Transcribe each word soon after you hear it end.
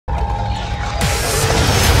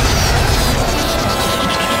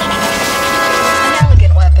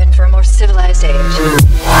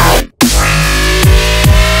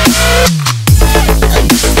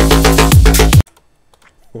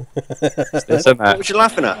What was you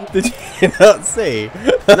laughing at? Did you not see?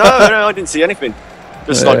 No, I didn't see anything.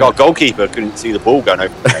 Just like our goalkeeper couldn't see the ball going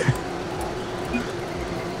over the head.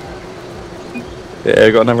 Yeah,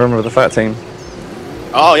 got another member of the fat team.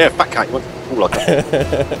 Oh yeah, fat cat. You want the ball like that?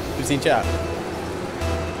 Have you seen chat?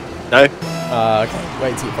 No. Okay.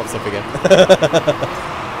 Wait until it pops up again.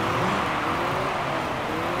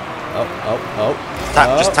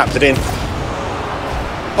 Just tapped it in.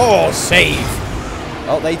 Oh, save!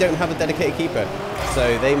 Oh, they don't have a dedicated keeper,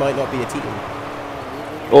 so they might not be a team.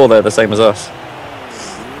 Or they're the same as us.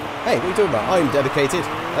 Hey, what are you talking about? I'm dedicated,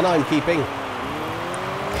 and I'm keeping.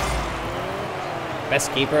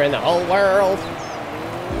 Best keeper in the whole world.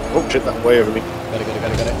 Oh shit, that way over me. Got it.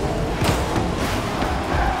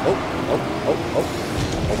 Oh,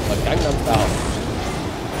 a Gangnam Style.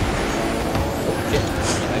 Oh, shit.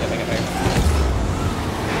 Bang.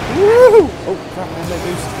 Woo! Oh, crap, I have no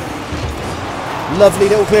boost. Lovely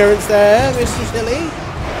little clearance there, Mr. Shelley.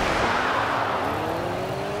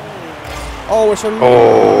 Oh, it's a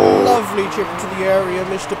lovely chip into the area,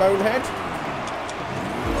 Mr. Bonehead.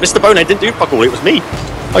 Mr. Bonehead didn't do fuck all, it was me.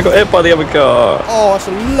 I got hit by the other car. Oh, it's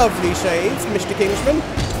a lovely save, Mr. Kingsman.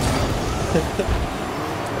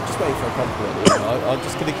 I'm just waiting for a compliment. You know? I'm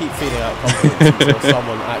just going to keep feeding out compliments until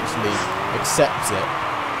someone actually accepts it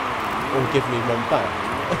or give me one back.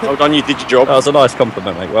 Well done, you did your job. That was a nice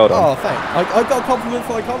compliment, mate. Well done. Oh, thanks. I got a compliment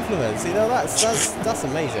for my compliments. You know, that's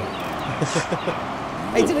amazing.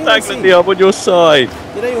 Hey, did anyone see? I'm on your side.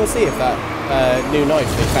 Did anyone see if that new knife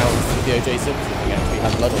they found for the O.J. Simpson thing actually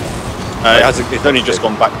had blood on it? It's only just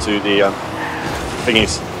gone back to the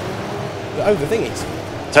thingies. Oh, the thingies.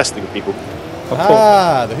 Testing with people.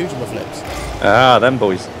 Ah, the Hoojama flips. Ah, them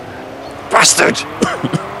boys. Bastard!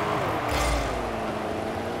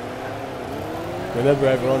 Remember,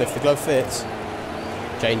 everyone, if the glove fits,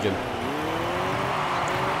 change them.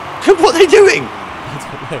 What are they doing?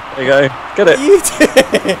 There you go. Get it. You did.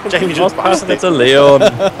 Jamie I was just passing it bastard. to Leon.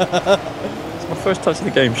 It's my first touch of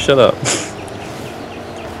the game. Shut up.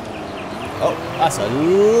 Oh, that's a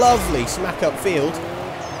lovely smack up field.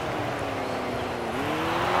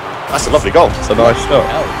 That's a lovely goal. It's a nice shot.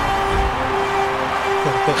 Hell.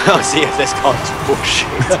 Oh, CFS cards bullshit.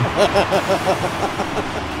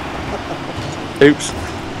 Oops.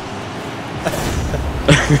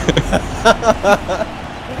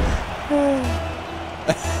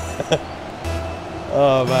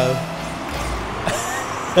 Oh man.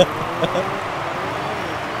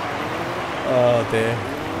 Oh dear.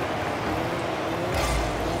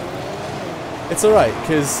 It's alright,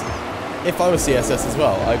 because if I was CSS as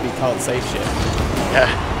well, I'd be can't save shit. Yeah.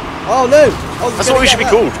 Oh no! That's what we should be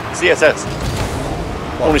called. CSS.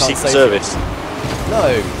 Cornish Secret Service.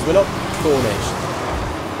 No, we're not Cornish.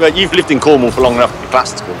 But you've lived in Cornwall for long enough to be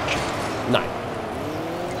classed as Cornish. No.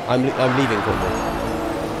 I'm leaving Cornwall.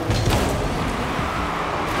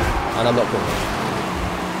 And I'm not Cornish.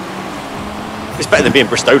 It's better than being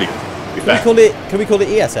Bristolian, to be fair. Can we call it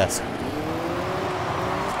ESS?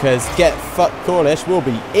 Because get fuck Cornish will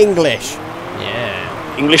be English.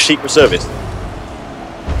 Yeah. English Secret Service.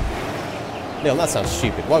 Neil, that sounds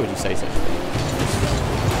stupid. Why would you say such a thing?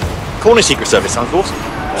 Cornish Secret Service sounds awesome.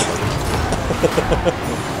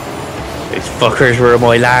 These fuckers were on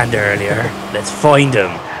my land earlier. Let's find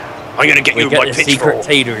them. I'm gonna get you with my the secret pitchfork.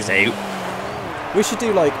 taters out. We should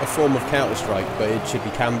do like a form of Counter-Strike, but it should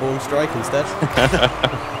be Camborne Strike instead.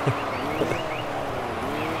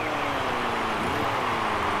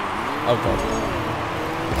 Oh god.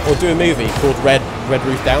 Or do a movie called Red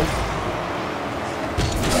Roof Down.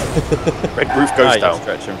 Red Roof goes down. You're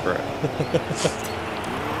stretching for it.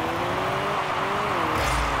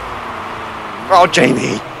 Oh,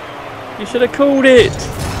 Jamie. You should have called it.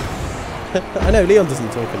 I know, Leon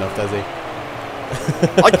doesn't talk enough, does he?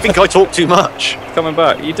 I think I talk too much. Coming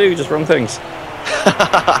back. You do, just wrong things.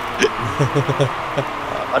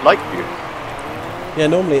 I'd like you. Yeah,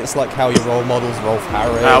 normally it's like how your role models, Rolf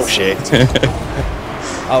Harris. Oh, shit.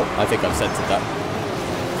 Oh, I think I've censored that.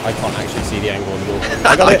 I can't actually see the angle on the ball.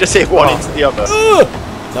 I got I it. just hit one into the other.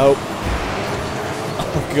 No.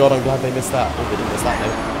 Oh god, I'm glad they missed that. Oh, they didn't miss that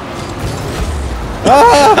though. Ah!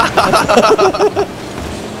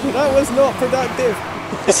 That was not productive.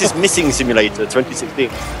 This is Missing Simulator 2016.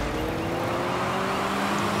 Just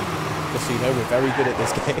so you know, we're very good at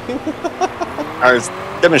this game. I was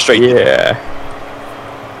demonstrating. Yeah.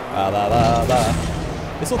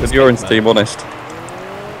 It's all Good Urans team, honest.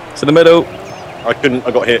 It's in the middle. I couldn't,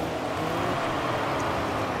 I got hit.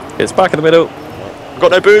 It's back in the middle. I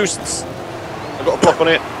got no boosts. I got a block on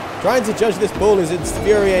it. Trying to judge this ball is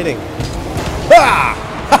infuriating. Ah!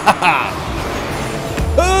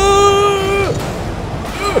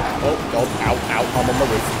 Oh, God. Ow, ow. I'm on the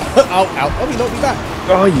roof. Ow, ow. Oh, he knocked me back.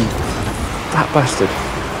 Oh, you fat bastard.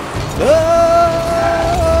 No!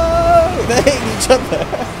 They're hitting each other.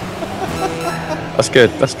 That's good.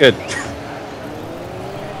 That's good.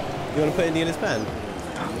 You want to put Indy in his pan?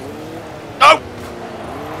 No!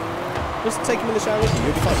 Just take him in the shower with you.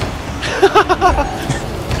 You'll be fine.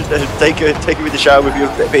 Take it with the shower with your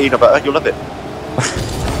peanut butter. You'll love it.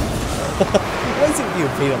 Why is it with you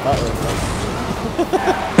and peanut butter?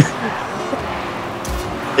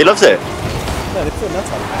 He loves it. No, they put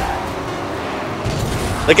nuts on it.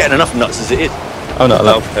 They're getting enough nuts as it is. I'm not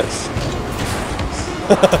allowed pets.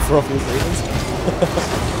 For obvious reasons.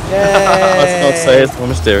 I was not say it's more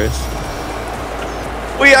mysterious.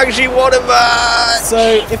 We actually won a match! So,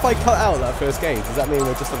 if I cut out that first game, does that mean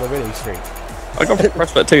we're just on the winning streak? I got from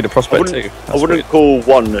Prospect 2 to Prospect 2. I wouldn't call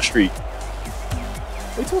one a streak.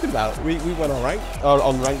 What are you talking about? We went on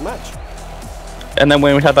ranked match. And then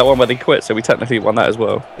when we had that one where they quit, so we technically won that as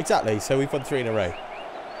well. Exactly, so we've won 3 in a row.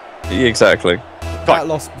 Yeah, exactly. That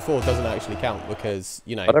loss before doesn't actually count because,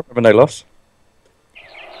 you know... I don't remember no loss.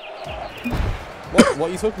 What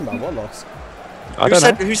are you talking about? What loss? I don't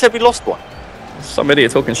know. Who said we lost one? Some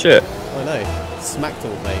idiot talking shit. I know. Smack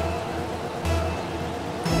talk, mate.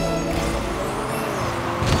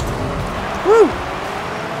 Woo!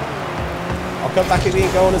 I'll come back at you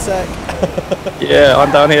and go on a sec. Yeah,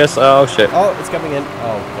 I'm down here, so... Oh, shit. Oh, it's coming in.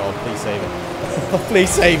 Oh, God, please save it. Please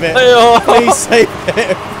save it. Oh. Please save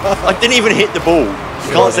it. I didn't even hit the ball.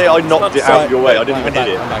 You can't say I knocked it out of your way. I didn't even hit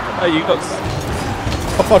it. I'm back. Oh, you got...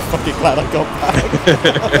 I'm fucking glad I got back.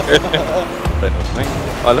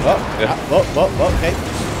 I left yeah. Okay.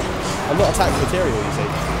 I'm not attack material, you see.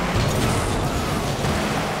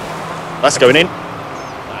 That's going in.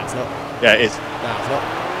 Nah, it's not. Yeah, it is. Nah, it's not.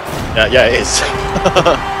 Yeah, it is.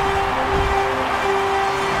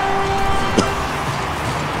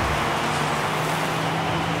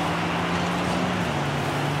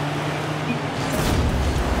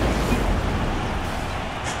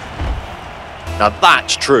 Now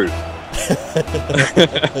that's true.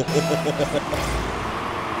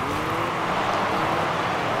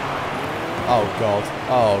 Oh god.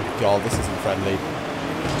 Oh god, this isn't friendly.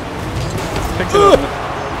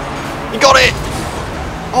 You got it!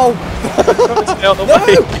 Oh! Out the No!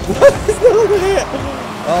 way. It's no longer here!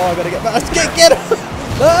 Oh, I gotta get back. Get him!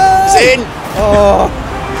 No! It's in! Oh!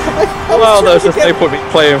 Well, there was just no point me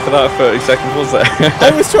playing for that 30 seconds, was there?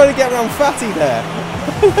 I was trying to get around Fatty there.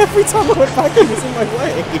 Every time I went back, he was in my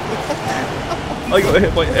way. I got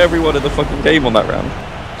hit by everyone in the fucking game on that round.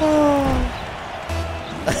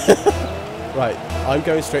 Right, I'm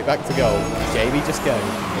going straight back to goal. Jamie, just go.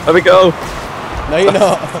 There we go. No, you're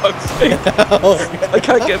not. Fuck's sake. I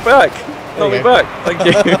can't get back. Not me back. Thank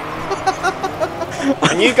you.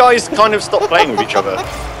 And you guys kind of stopped playing with each other.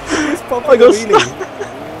 I got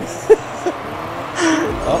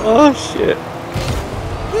oh shit.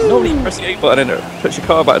 Normally you press the A button and it puts your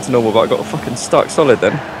car back to normal, but I got fucking stuck solid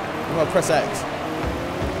then. Well, press X.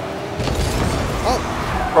 Oh!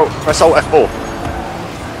 Bro, press Alt F4.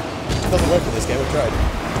 It doesn't work in this game, I've tried.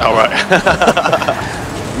 Alright.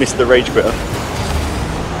 Missed the rage quitter.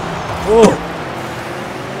 Oh!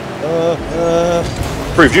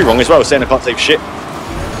 Proved you wrong as well, saying I can't save shit.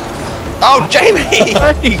 Oh, Jamie!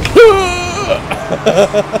 Stop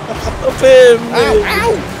him! Ow!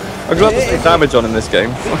 Ow! I'm glad there's no damage on in this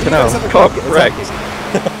game. Fucking hell. Can't get wrecked.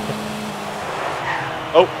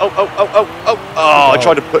 Oh, I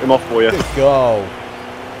tried to put him off for you. Good goal.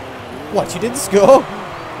 What, you didn't score?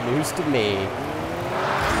 News to me.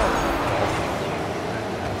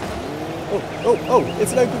 Oh,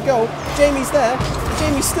 it's an open goal. Jamie's there.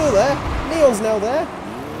 Jamie's still there. Leon's now there.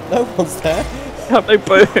 No one's there. Have no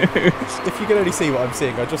boost. If you can only see what I'm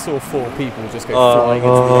seeing, I just saw 4 people just go flying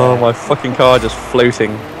into the air. Oh, my fucking car just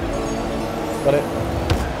floating. Got it?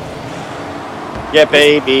 Yeah,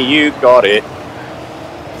 baby, you got it.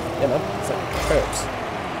 Yeah, man. It's like curves.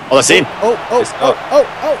 Oh, that's in. Oh.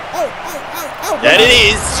 There it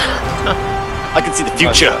is. I can see the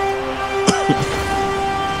future.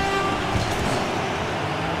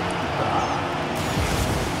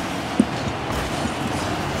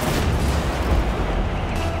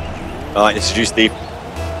 Alright, this is you, Steve.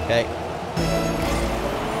 Okay.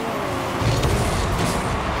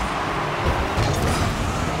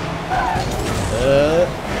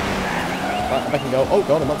 Right, I can go. Oh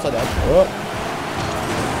god, I'm upside down. Oh.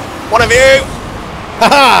 One of you!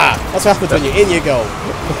 Haha! That's what happens when you're in your goal.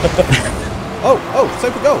 oh, it's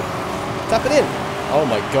open goal. Tap it in. Oh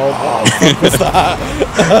my god, what the fuck was that?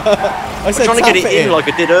 I said I'm trying to get it in like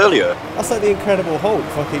I did earlier. That's like the Incredible Hulk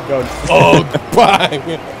fucking going, oh,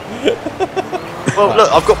 bang! Well,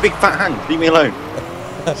 look, I've got big fat hands. Leave me alone.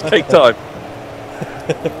 It's cake time.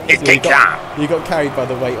 It's cake time. You got carried by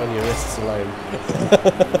the weight on your wrists alone.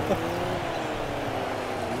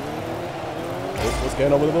 What's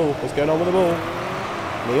going on with the ball? What's going on with the ball?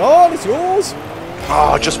 Leon, it's yours.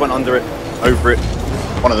 Oh, I just went under it. Over it.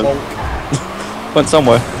 One of them. Bonk. Went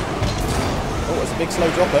somewhere. Oh, it's a big slow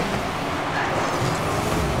dropper.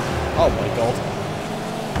 Oh my god.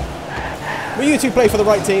 Will you two play for the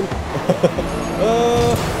right team?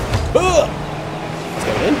 It's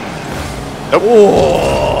going in. Nope.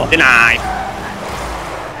 Oh. Denied.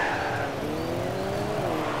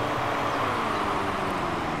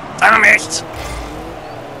 Damn it.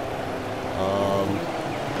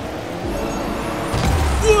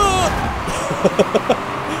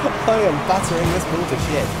 I am battering this ball to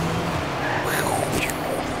shit.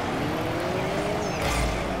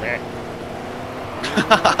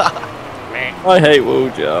 I hate wall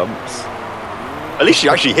jumps. At least you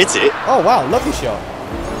actually hit it. Oh wow, lovely shot.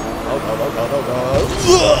 Oh god, oh god, oh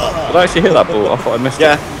god. Did I actually hit that ball? I thought I missed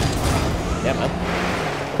Yeah. it. Yeah, man.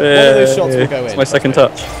 One of those shots will go in. It's my second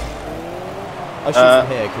trust touch. me. I shoot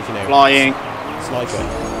from here because, you know, Flying. sniper.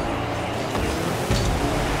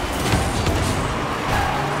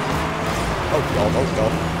 Oh god, oh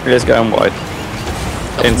god. It is going wide.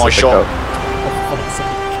 That was my shot.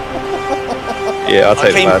 Yeah, I'll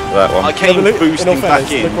take the bad for that I one. came boosting back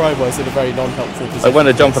The in. Grind was in a very non-helpful position. I went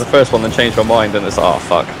to jump for the first one, then changed my mind, and it's oh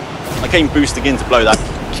fuck. I came boosting in to blow that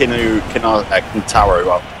Kintaro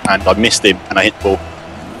up, and I missed him, and I hit the ball.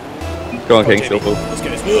 Go on, King, Silver. Let's go.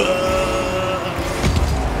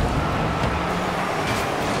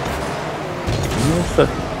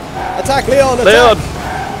 Attack, Leon! Attack! Leon!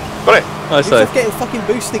 Got it! Nice You're save. just getting fucking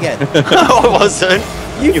boost again. I wasn't.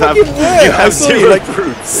 You have, fucking were! you I have saw you, zero like,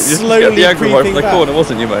 proof. You just slowly get the aggro right from creeping the back. corner,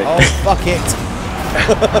 wasn't you, mate? Oh, fuck it.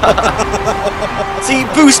 See,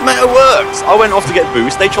 boost meta works. I went off to get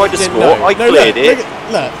boost. They tried to score. No, I cleared it.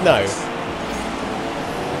 Look, no.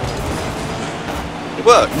 It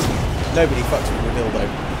worked. Nobody fucks with Ronaldo.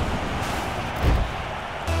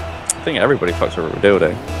 I think everybody fucks with a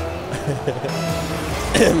dildo.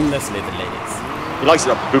 Let's leave the ladies. He likes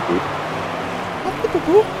it up the poo-poo.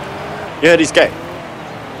 You heard he's gay?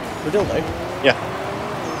 Ronaldo? Yeah.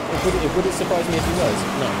 Would it surprise me if he was?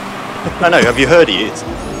 No. No, have you heard he is?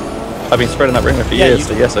 I've been spreading that rumour for years,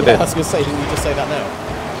 so yes, I did. I was going to say, didn't you just say that now?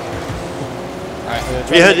 Alright,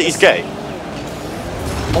 Have you heard that he's gay?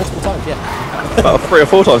 Multiple times, yeah. About 3 or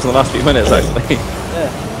 4 times in the last few minutes, actually.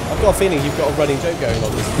 Yeah. I've got a feeling you've got a running joke going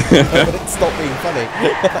on this, but it stopped being funny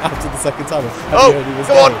after the second time. Oh,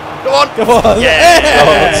 go on! Come on!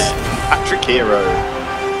 Yeah! Patrick Hero.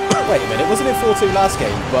 Wait a minute, wasn't it 4-2 last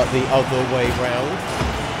game, but the other way round?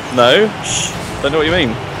 No? Shh. Don't know what you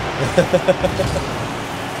mean.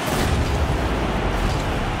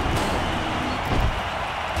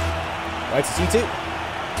 Right, it's you two.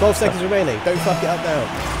 12 seconds remaining. Don't fuck it up now.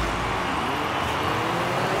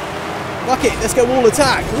 Fuck it, let's go all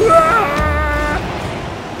attack.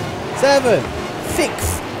 7,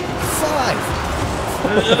 6, 5.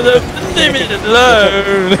 Leave it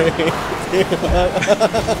alone.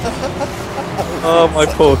 Oh, my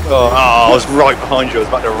poor car. Oh, I was right behind you. I was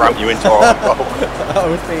about to ram you into our goal. I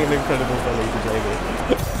was being an incredible bully to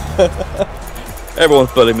Jamie.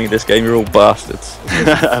 Everyone's bullying me this game, you're all bastards.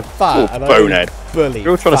 Fat, and bonehead. I bully.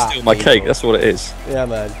 You're all trying to fat steal my people. cake, that's what it is. Yeah,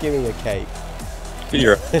 man, give me a cake.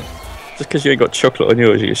 Just because you ain't got chocolate on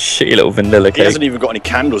yours, you get shitty little vanilla He cake. hasn't even got any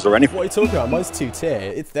candles or anything. What are you talking about? Mine's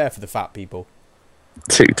 2-tier. It's there for the fat people.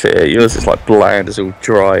 2-tier, yours is like bland, it's all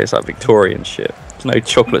dry, it's like Victorian shit. There's no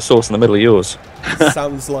chocolate sauce in the middle of yours.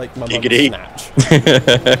 Sounds like my mum's Giggity. snatch.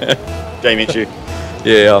 Jamie, it's you.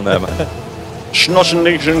 Yeah, I'm there, man. Schnoschen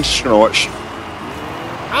Schnorch.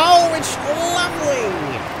 Oh, it's lovely!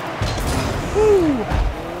 Woo!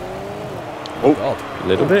 Oh, God.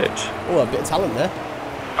 Little bitch. Oh, a bit of talent there.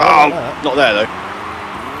 Oh, that. not there though.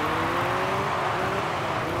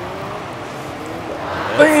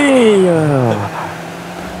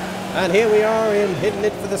 And here we are in hitting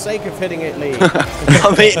it for the sake of hitting it, Lee.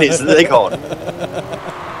 I'm hitting it so they can't.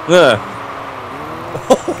 Yeah.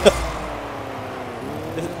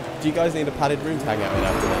 Do you guys need a padded room to hang out in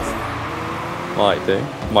after this? Might do.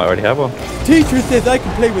 Might already have one. Teacher says I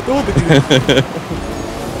can play with all the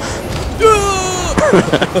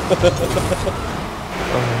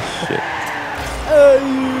Oh shit. Oh,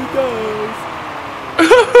 you guys.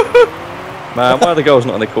 Man, why are the goals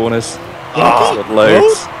not in the corners? Ah. Got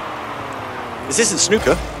loads. This isn't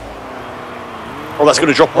snooker. Oh, that's going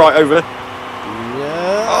to drop right over.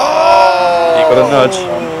 Yeah. Oh! You got a nudge.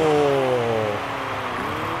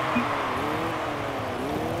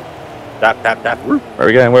 Tap, tap, tap. Woo. Where are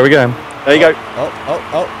we going? Where are we going? There you go. Oh.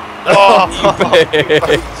 Oh,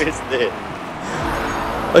 missed it.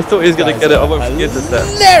 I thought he was going to get it. I went for the intercept.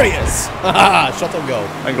 Hilarious! Shot on goal.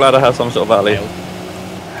 I'm glad I have some sort of alley. No,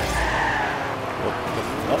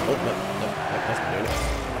 that's not doing it.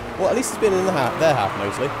 Well, at least it's been in their half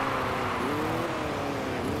mostly.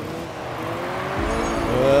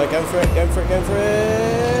 Going for it.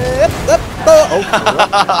 Oh!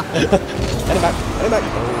 Head him back.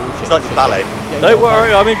 Oh, shit. It's like ballet. Yeah, Don't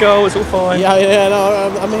worry, I'm in goal. It's all fine. Yeah,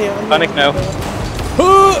 no, I'm here. Panic now.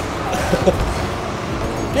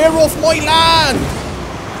 Get off my land!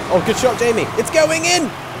 Oh, good shot, Jamie. It's going in!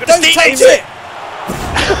 Don't touch Steal it!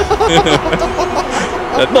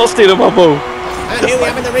 Not stealing my ball. And here we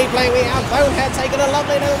have in the replay, we have Bonehead taking a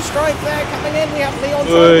lovely little strike there, coming in. We have Leon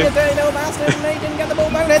throwing a dirty little bastard, and they didn't get the ball.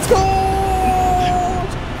 Bonehead scored!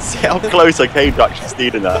 See how close I came to actually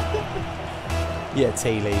stealing that. Yeah,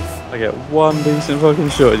 tea leaf. I get one decent fucking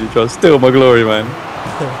shot and you try to steal my glory, man.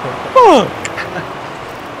 Fuck!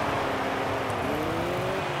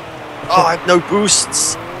 Oh, I have no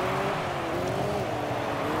boosts.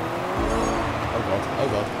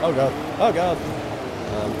 Oh god.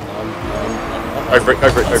 Go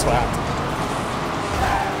for it.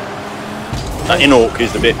 That in-orc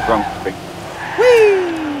is a bit drunk. Whee!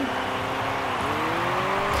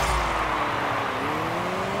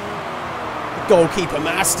 Goalkeeper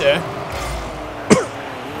master.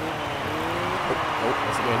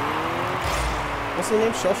 What's it doing? What's the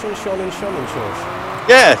name? Shosh?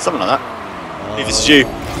 Yeah, something like that. If it's you.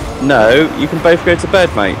 No, you can both go to bed,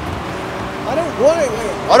 mate. I don't want to.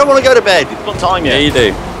 I don't want to go to bed. It's not time Yeah, yet. you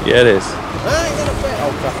do. Yeah, it is. I ain't gonna bed.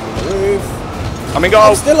 Oh crap! I'm on the roof. I mean,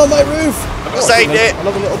 I'm go. still on my roof. I've saved it.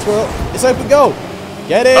 Another little twirl. It's open goal.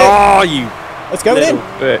 Get it. Oh, you It's going in. little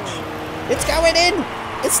bitch. It's going in.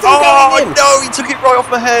 It's still Oh going in. no, he took it right off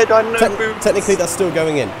my head. I know. Technically, that's still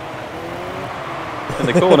going in. In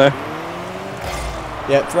the corner.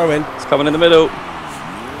 Yeah, throw in. It's coming in the middle.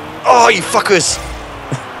 Oh, you fuckers.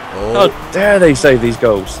 How dare they save these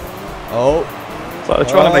goals? Oh. It's like they're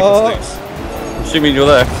trying to make us lose. Assuming you're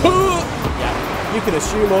there. Yeah, you can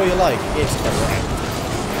assume all you like. It's correct.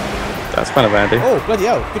 That's kind of handy. Oh, bloody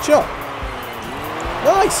hell. Good shot.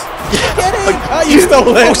 Nice. Get it. Oh, you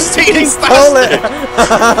stole it. Oh, stealing stole it.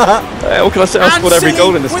 What can I say? I scored every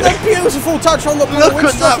goal in this with game. a beautiful touch on the ball. Look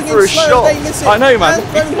at that for a shot. I know, man.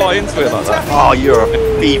 You fly into it like that. Oh, you're a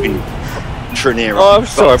thieving Trinera. Oh, I'm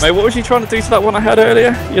sorry, mate. What was you trying to do to that one I had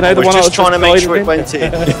earlier? You know, I the was one I was just trying to make sure it gliding went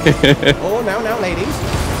in. Oh, now, ladies.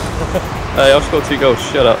 in? Hey, I've scored 2 goals.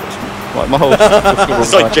 Shut up. Like my whole.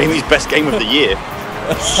 It's like Jamie's best game of the year.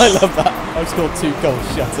 I love that. I've scored 2 goals.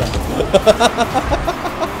 Shut up.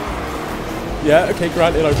 Yeah, okay,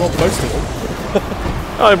 granted, I robbed most of them.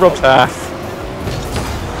 I robbed half.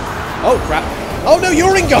 Oh, crap. Oh, no,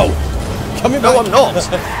 you're in goal. Coming back. No, I'm not. No,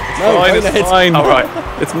 Fine, it's Bonehead's- fine. All right.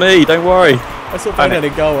 It's me. Don't worry. I saw Bonehead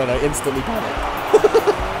in goal and I instantly panicked.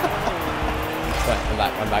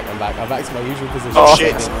 Right, I'm back to my usual position. Oh,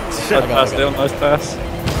 shit. I got Pass it. Leon, nice pass.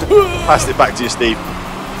 Passed it back to you, Steve.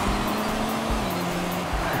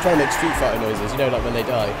 I'm trying to make Street Fighter noises, you know, like when they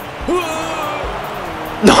die.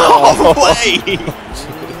 No way!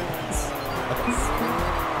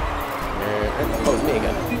 Oh, it's me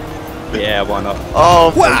again. Yeah, why not?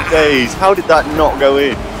 Oh, my days. How did that not go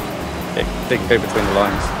in? It didn't go between the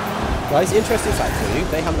lines. Guys, interesting fact for you,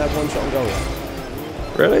 they haven't had 1 shot on goal yet.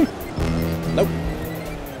 Really? Nope.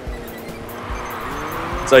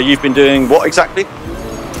 So you've been doing what exactly?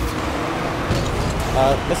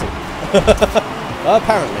 Listen.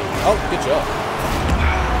 Apparently. Oh, good shot.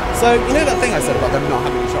 So, you know that thing I said about them not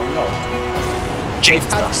having a shot on goal?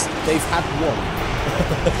 Jesus. They've had 1.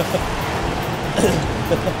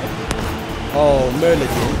 Oh, Merlin.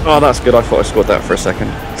 Oh, that's good. I thought I scored that for a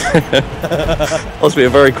second. I was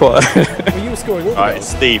being very quiet. Well, you were scoring all the Alright, goals.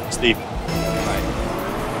 Steve.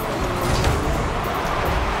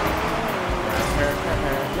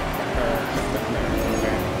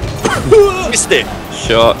 Missed it.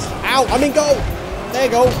 Shot. Ow, I'm in goal. There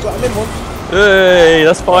you go, but I'm in one. Hey,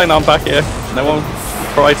 that's fine. I'm back here. No one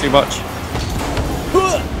cry too much.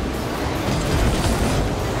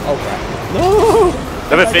 Oh, crap. No!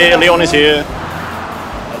 Never fear, Leon is here.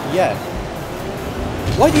 Yeah.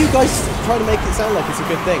 Why do you guys try to make it sound like it's a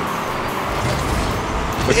good thing?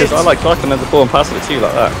 Because I like collecting the ball and passing it to you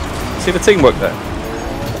like that. See the teamwork there?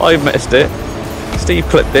 I missed it. Steve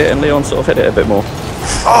clipped it and Leon sort of hit it a bit more.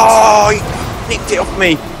 Oh, he nicked it off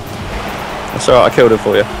me. That's alright, I killed it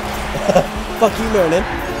for you. Fuck you, Merlin.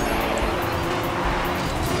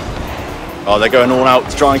 Oh, they're going all out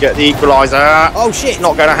to try and get the equaliser. Oh, shit. It's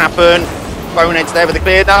not going to happen. Bonehead's there with the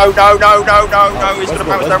clear. No. He's going to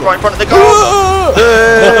bounce down right in front of the goal.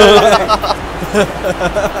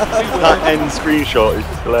 That end screenshot is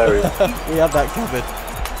just hilarious. We had that covered.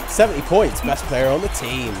 70 points, best player on the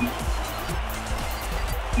team.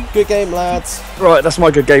 Good game, lads. Right, that's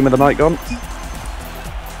my good game of the night gone.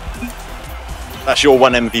 That's your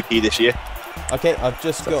one MVP this year. Okay, I've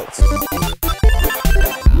just got